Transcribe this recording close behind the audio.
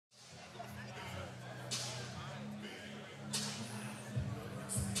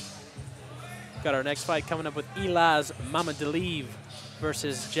Got our next fight coming up with Ilyaz Mamadaliyev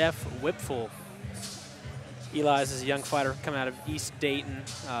versus Jeff Wipfel. Ilyaz is a young fighter coming out of East Dayton.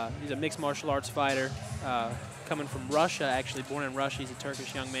 He's a mixed martial arts fighter, coming from Russia, actually born in Russia. He's a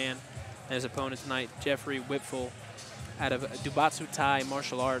Turkish young man. And his opponent tonight, Jeffrey Wipfel, out of Dubatsu Thai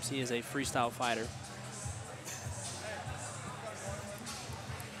martial arts. He is a freestyle fighter.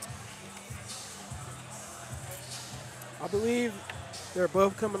 I believe they're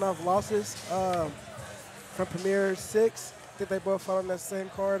both coming off losses from Premier 6. I think they both fought on that same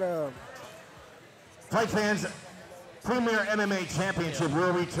card. Fight fans, Premier MMA Championship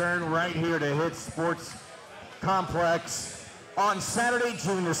will return right here to Hit Sports Complex on Saturday,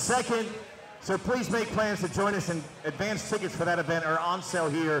 June the 2nd. So please make plans to join us, and advance tickets for that event are on sale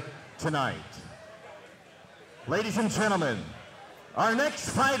here tonight. Ladies and gentlemen, our next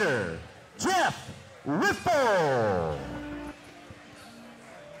fighter, Jeff Wipfel.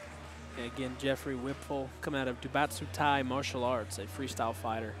 Again, Jeffrey Wipfel coming out of Dubatsu Thai martial arts, a freestyle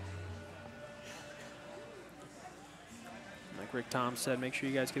fighter. Like Rick Tom said, make sure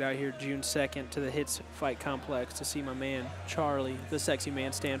you guys get out here June 2nd to the Hits Fight Complex to see my man Charlie, the sexy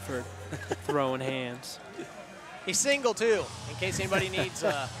man Stanford, throwing hands. He's single too, in case anybody needs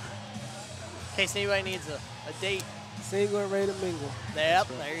a date. Single and ready to mingle. Yep,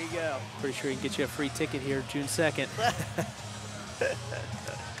 there you go. Pretty sure he can get you a free ticket here June 2nd.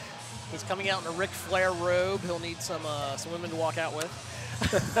 He's coming out in a Ric Flair robe. He'll need some women to walk out with.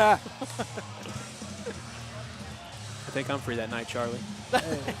 I think I'm free that night, Charlie.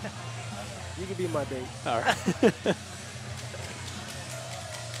 Hey, you can be my date. All right.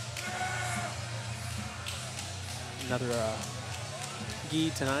 Another gi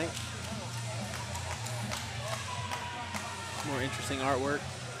tonight. More interesting artwork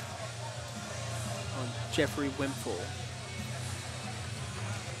on Jeffrey Wipfel.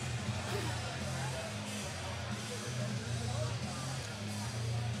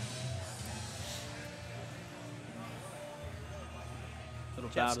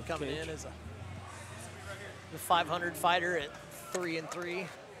 Jeff's coming in as the 500 fighter at 3-3.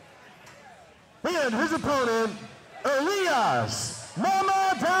 And his opponent, Ilyaz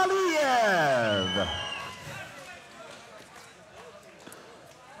Mamadaliyev.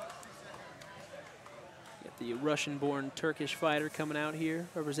 Got the Russian-born Turkish fighter coming out here,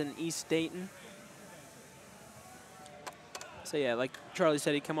 representing East Dayton. So yeah, like Charlie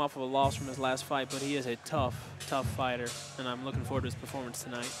said, he come off of a loss from his last fight, but he is a tough fighter, and I'm looking forward to his performance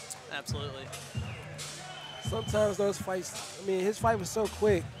tonight. Absolutely. Sometimes those fights, I mean, his fight was so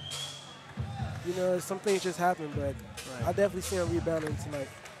quick. You know, some things just happen, but right. I definitely see him rebounding tonight.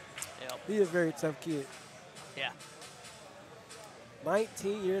 Yep. He is a very tough kid. Yeah.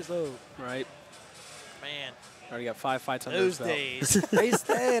 19 years old. Right. Man. Already got 5 fights on those belt. days. They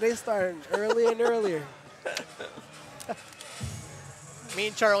starting earlier and earlier. Me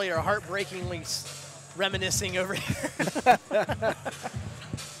and Charlie are heartbreakingly reminiscing over here.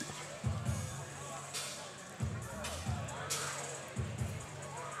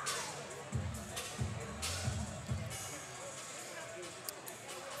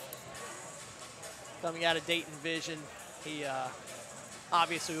 Coming out of Dayton Vision, he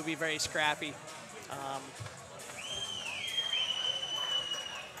obviously will be very scrappy.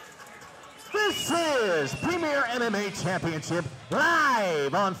 This is Premier MMA Championship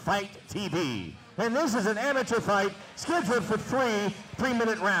live on Fight TV. And this is an amateur fight scheduled for 3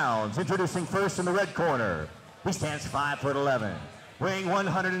 3-minute rounds. Introducing first in the red corner. He stands 5'11", weighing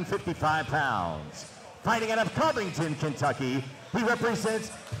 155 pounds. Fighting out of Covington, Kentucky, he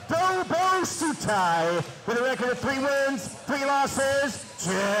represents Dubatsu Thai with a record of 3 wins, 3 losses,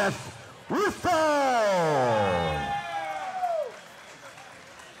 Jeff Wipfel.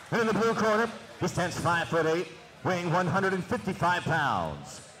 And in the blue corner, he stands 5'8", weighing 155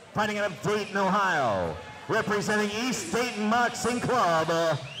 pounds. Fighting out of Dayton, Ohio, representing East Dayton Boxing Club,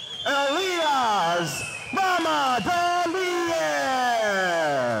 Ilyaz Mamadaliyev.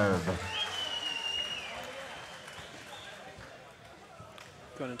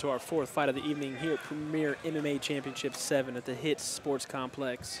 Going into our 4th fight of the evening here at Premier MMA Championship 7 at the Hits Sports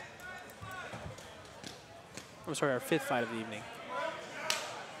Complex. I'm sorry, our 5th fight of the evening.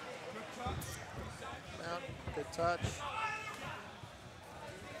 Good touch.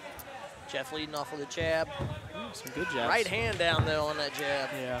 Jeff leading off with a jab. Some good jabs. Right hand down though on that jab.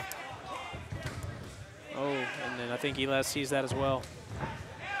 Yeah. Oh, and then I think Ilyaz sees that as well.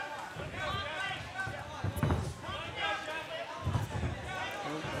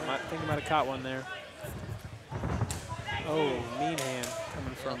 I think he might have caught one there. Oh, mean hand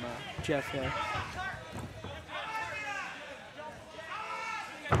coming from Jeff there.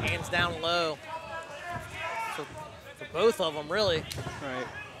 Hands down low. for both of them, really. Right.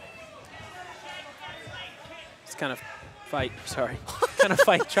 It's kind of fight, sorry. Kind of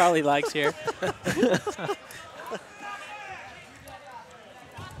fight Charlie likes here.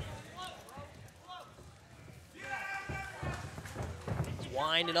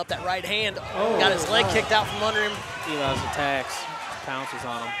 Winding up that right hand. Got his leg kicked out from under him. Ilyaz attacks, pounces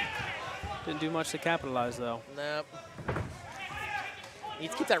on him. Didn't do much to capitalize, though. Nope.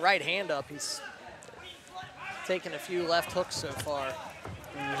 Needs to keep that right hand up. He's taken a few left hooks so far.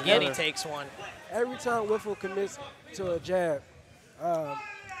 Again, he takes one. Every time Wipfel commits to a jab,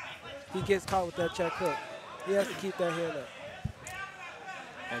 he gets caught with that check hook. He has to keep that hand up.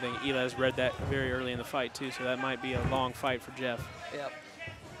 I think Ilyaz read that very early in the fight, too, so that might be a long fight for Jeff. Yep.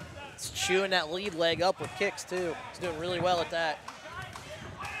 He's chewing that lead leg up with kicks, too. He's doing really well at that.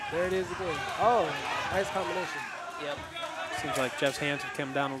 There it is again. Oh, nice combination. Yep. Seems like Jeff's hands have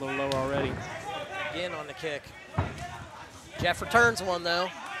come down a little lower already. Again on the kick. Jeff returns one, though.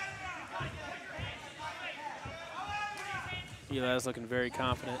 Ilyaz looking very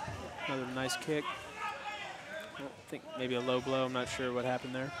confident. Another nice kick. I think maybe a low blow. I'm not sure what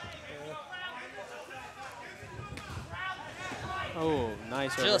happened there. Oh,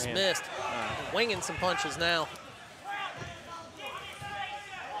 nice overhand. Just missed. Winging some punches now.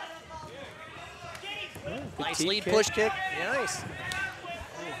 Nice lead push kick. Nice.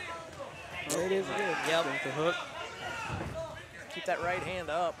 There it is again. Yep. The hook. Keep that right hand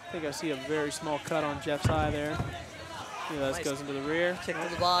up. I think I see a very small cut on Jeff's eye there. Ilyaz Nice. goes into the rear. Kick to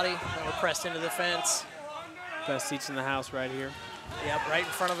the body. Then we're pressed into the fence. Best seats in the house right here. Yep, right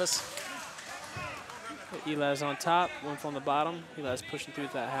in front of us. Ilyaz on top, Wipfel on the bottom. Ilyaz pushing through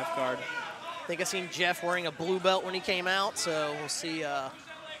that half guard. I think I seen Jeff wearing a blue belt when he came out, so we'll see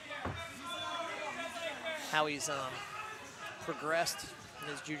how he's progressed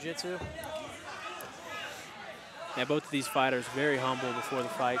in his jiu-jitsu. Yeah, both of these fighters very humble before the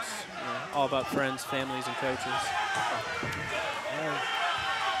fights. All about friends, families, and coaches.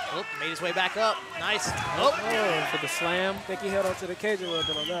 Oh, made his way back up. Nice. Oh. For the slam. I think he held onto the cage a little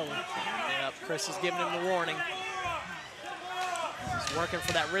bit on that one. Yep, Chris is giving him the warning. He's working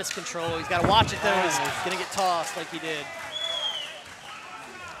for that wrist control. He's got to watch it, though. He's going to get tossed like he did.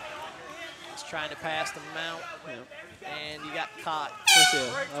 He's trying to pass the mount, and you got caught.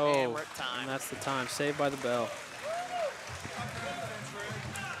 And we're at time. And that's the time. Saved by the bell.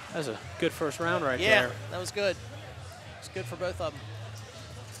 That was a good first round right there. Yeah, that was good. It's good for both of them.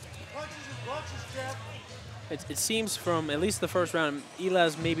 It seems from at least the first round,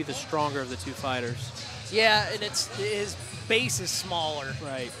 Ilyaz may be the stronger of the two fighters. Yeah, and his base is smaller.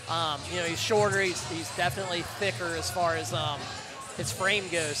 Right. You know, he's shorter. He's definitely thicker as far as his frame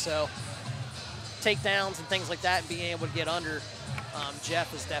goes. So takedowns and things like that, and being able to get under,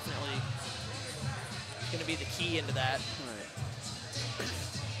 Jeff is definitely going to be the key into that. Right.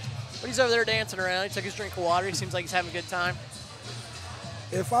 But he's over there dancing around. He took his drink of water. He seems like he's having a good time.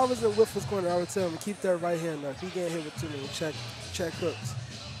 If I was in Wipfel's corner, I would tell him to keep that right hand up. He getting hit with too many check hooks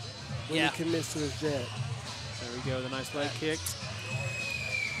when he commits to his jab. There we go, the nice leg kick.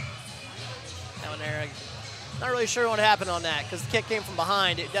 That one there, not really sure what happened on that because the kick came from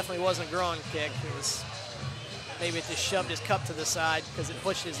behind. It definitely wasn't a groin kick. It was maybe it just shoved his cup to the side because it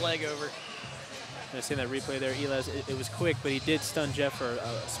pushed his leg over. I seen that replay there, Ilyaz. It was quick, but he did stun Jeff for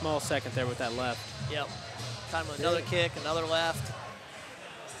a small second there with that left. Yep. Time with another kick, another left.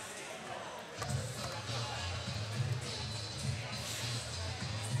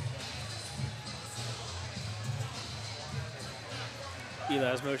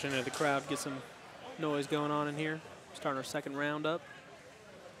 Ilyaz motion into the crowd, get some noise going on in here. Starting our second round up.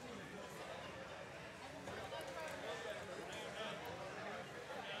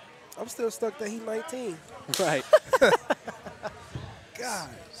 I'm still stuck that he's 19. Right. God.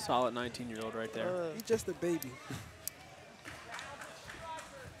 Solid 19-year-old right there. He's just a baby.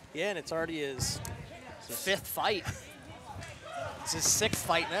 Yeah, and it's already his fifth fight. It's his sixth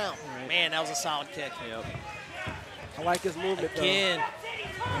fight now. Right. Man, that was a solid kick. Yep. I like his movement, though. Again.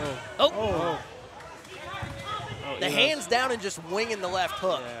 Oh, The Ilyaz. hands down and just winging the left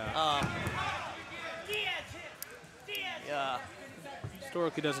hook. Yeah.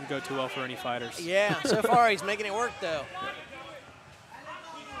 Historically doesn't go too well for any fighters. Yeah, so far he's making it work, though.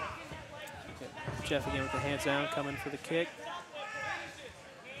 Jeff again with the hands down, coming for the kick.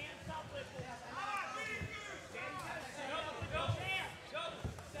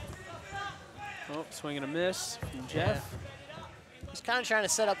 Oh, swing and a miss from Jeff. He's kind of trying to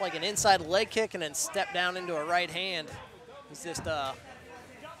set up like an inside leg kick and then step down into a right hand. He's just, there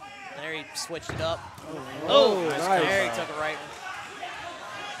he switched it up. Oh, Nice. nice. There he took a right one.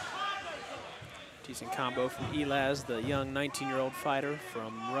 Decent combo from Ilyaz, the young 19-year-old fighter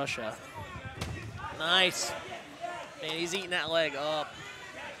from Russia. Nice. Man, he's eating that leg up.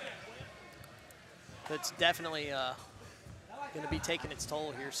 It's definitely going to be taking its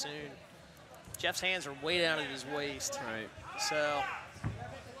toll here soon. Jeff's hands are way down at his waist. Right. So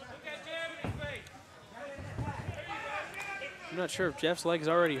I'm not sure if Jeff's leg's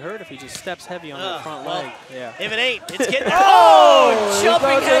already hurt, if he just steps heavy on that front leg. Yeah. If it ain't, it's getting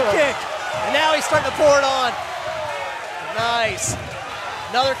jumping head kick. And now he's starting to pour it on. Nice.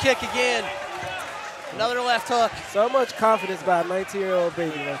 Another kick again. Another left hook. So much confidence by a 19-year-old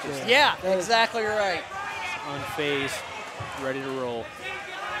baby right there. Yeah, exactly right. Unfazed, ready to roll.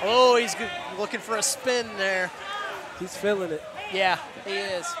 Oh, he's looking for a spin there. He's feeling it. Yeah, he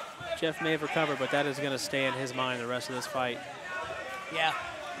is. Jeff may have recovered, but that is going to stay in his mind the rest of this fight. Yeah,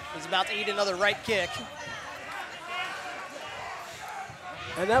 he's about to eat another right kick.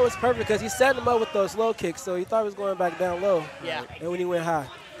 And that was perfect because he set him up with those low kicks, so he thought he was going back down low. Yeah. And when he went high.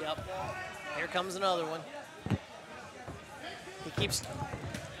 Yep. Here comes another one. He keeps spinning back.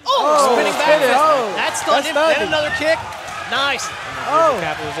 Oh, That stunned him. Then another kick. Nice.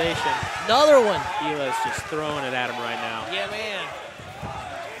 Capitalization. Another one. Ilyaz just throwing it at him right now. Yeah, man.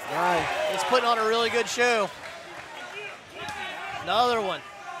 Nice. He's putting on a really good show. Another one.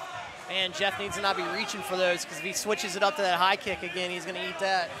 Man, Jeff needs to not be reaching for those because if he switches it up to that high kick again, he's going to eat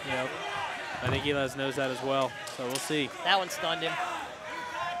that. Yep. I think Ilyaz knows that as well, so we'll see. That one stunned him.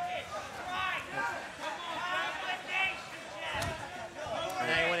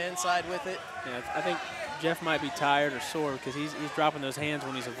 Now he went inside with it. Yeah, I think Jeff might be tired or sore because he's dropping those hands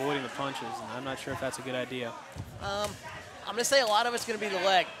when he's avoiding the punches, and I'm not sure if that's a good idea. I'm going to say a lot of it's going to be the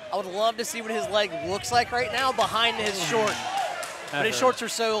leg. I would love to see what his leg looks like right now behind his short. But his shorts are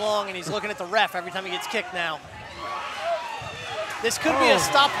so long, and he's looking at the ref every time he gets kicked now. This could be a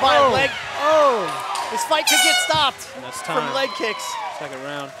stop by a leg. This fight could get stopped from leg kicks. Second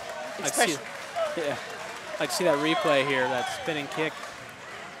round. I Especially. see that replay here, that spinning kick.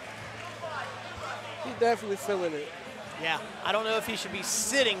 He's definitely feeling it. Yeah, I don't know if he should be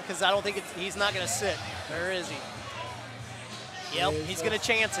sitting because I don't think he's not going to sit. Where is he? Yep, he's going to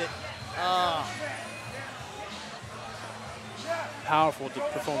chance it. Powerful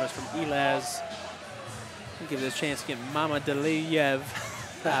performance from Ilyaz. Give it a chance to get Mamadaliyev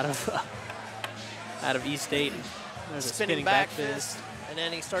out of East Dayton. There's a spinning back fist. And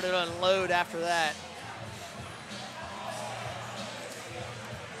then he started to unload after that.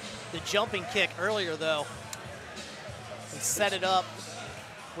 The jumping kick earlier, though, he set it up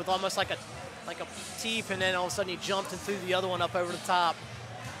with almost like a teep, and then all of a sudden he jumped and threw the other one up over the top.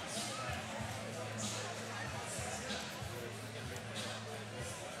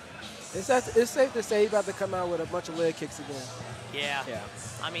 It's safe to say he's about to come out with a bunch of leg kicks again. Yeah.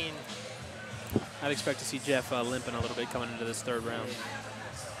 I mean, I'd expect to see Jeff limping a little bit coming into this third round.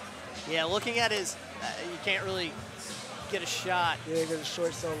 yeah, looking at his, you can't really get a shot. Yeah, because his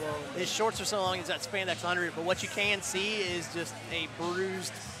shorts so long. His shorts are so long, he's got spandex under it, but what you can see is just a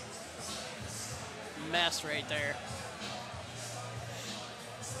bruised mess right there.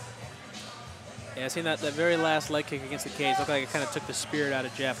 Yeah, I seen that very last leg kick against the cage. Looked like it kind of took the spirit out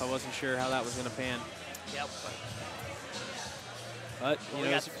of Jeff. I wasn't sure how that was going to pan. Yep. But, you know,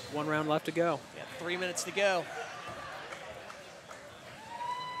 there's 1 round left to go. Yeah, 3 minutes to go.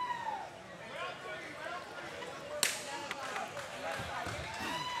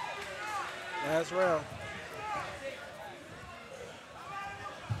 Last round.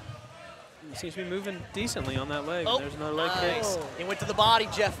 He seems to be moving decently on that leg. Oh, There's another leg kick. nice. He went to the body,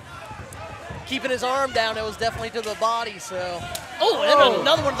 Jeff. Keeping his arm down, it was definitely to the body, so. Oh, and then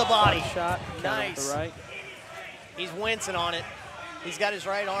another one to the body. Shot. Nice. The right. He's wincing on it. He's got his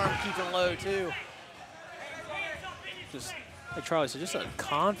right arm keeping low, too. Just, like Charlie said, just a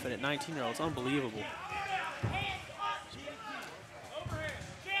confident 19-year-old. It's unbelievable.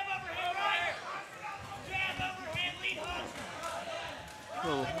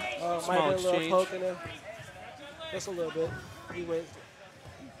 Little Might small have been a little exchange. poke in there. Just a little bit. He went.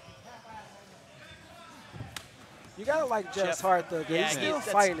 You gotta like Jeff's heart though, 'cause he's still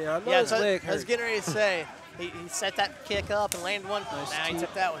fighting. I know his leg hurts. I was getting ready to say, he set that kick up and landed one. Nice Now he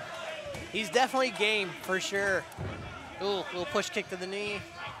took that one. He's definitely game for sure. Ooh, little push kick to the knee.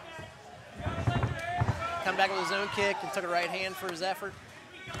 Come back with his own kick and took a right hand for his effort.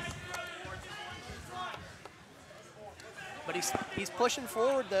 But he's pushing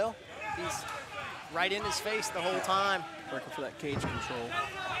forward though. He's right in his face the whole time. Working for that cage control.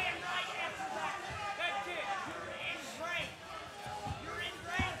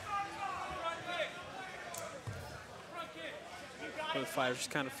 Both fighters just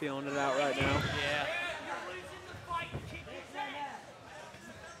kind of feeling it out right now. Yeah.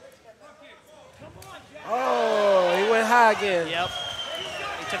 Oh, he went high again. Yep.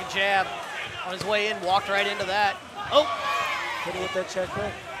 He took a jab on his way in, walked right into that. Oh! Hit him with that check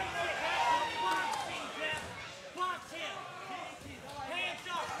hook.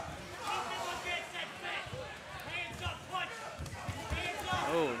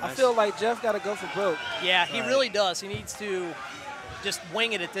 Oh, nice. I feel like Jeff got to go for broke. Yeah, he really does. He needs to just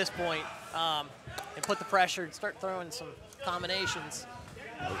wing it at this point, and put the pressure and start throwing some combinations.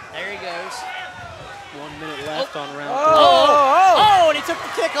 There he goes. 1 minute left on round Oh, and he took the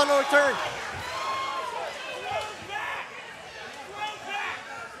kick on the return.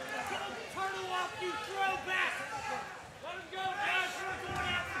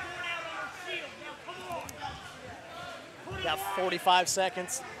 Got 45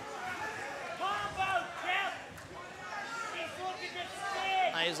 seconds.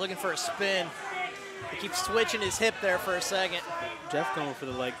 He's looking for a spin. He keeps switching his hip there for a second. Jeff going for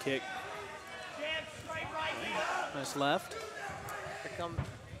the leg kick. Nice left. Here come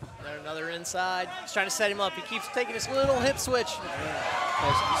another inside. He's trying to set him up. He keeps taking his little hip switch.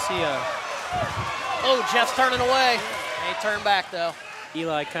 You see Oh, Jeff's turning away. And he turned back though.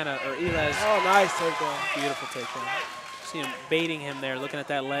 Ilyaz. Oh, nice takedown. Beautiful takedown. See him baiting him there, looking at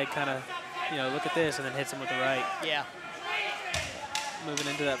that leg, kind of, look at this, and then hits him with the right. Yeah. Moving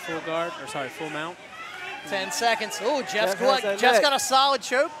into that full guard, or sorry, full mount. 10 seconds. Oh, Jeff's Jeff's got a solid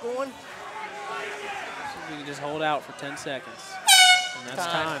choke going. So we can just hold out for 10 seconds. And that's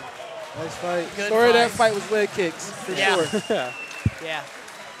time. Nice fight. Good Story of fight. that fight was leg kicks, for Yeah. sure. Yeah.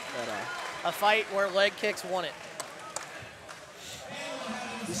 But, A fight where leg kicks won it.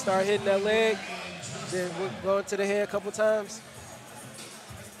 You start hitting that leg, then we'll go into the head a couple times.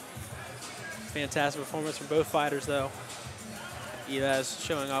 fantastic performance from both fighters, though. Ilyaz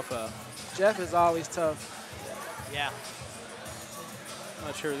showing off a... Jeff is always tough. Yeah. I'm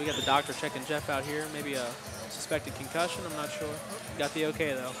not sure. We got the doctor checking Jeff out here. Maybe a suspected concussion. I'm not sure. Got the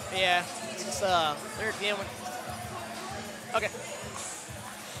okay, though. Yeah. It's just, they're at the end. Okay.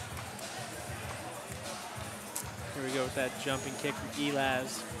 Here we go with that jumping kick from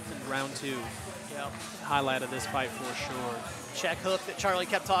Ilyaz in round 2. Yep. Highlight of this fight for sure. Check hook that Charlie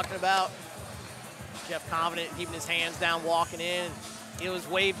kept talking about. Jeff confident, keeping his hands down, walking in. Ilyaz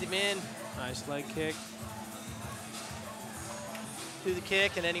waved him in. Nice leg kick. Through the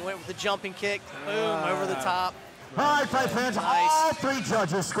kick, and then he went with the jumping kick. Boom, over the top. All right, fight fans, Nice. all three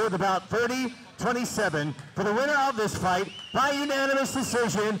judges scored about 30-27 for the winner of this fight by unanimous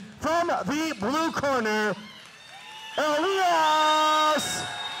decision from the blue corner, Ilyaz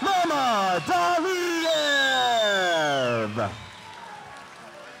Mamadaliyev.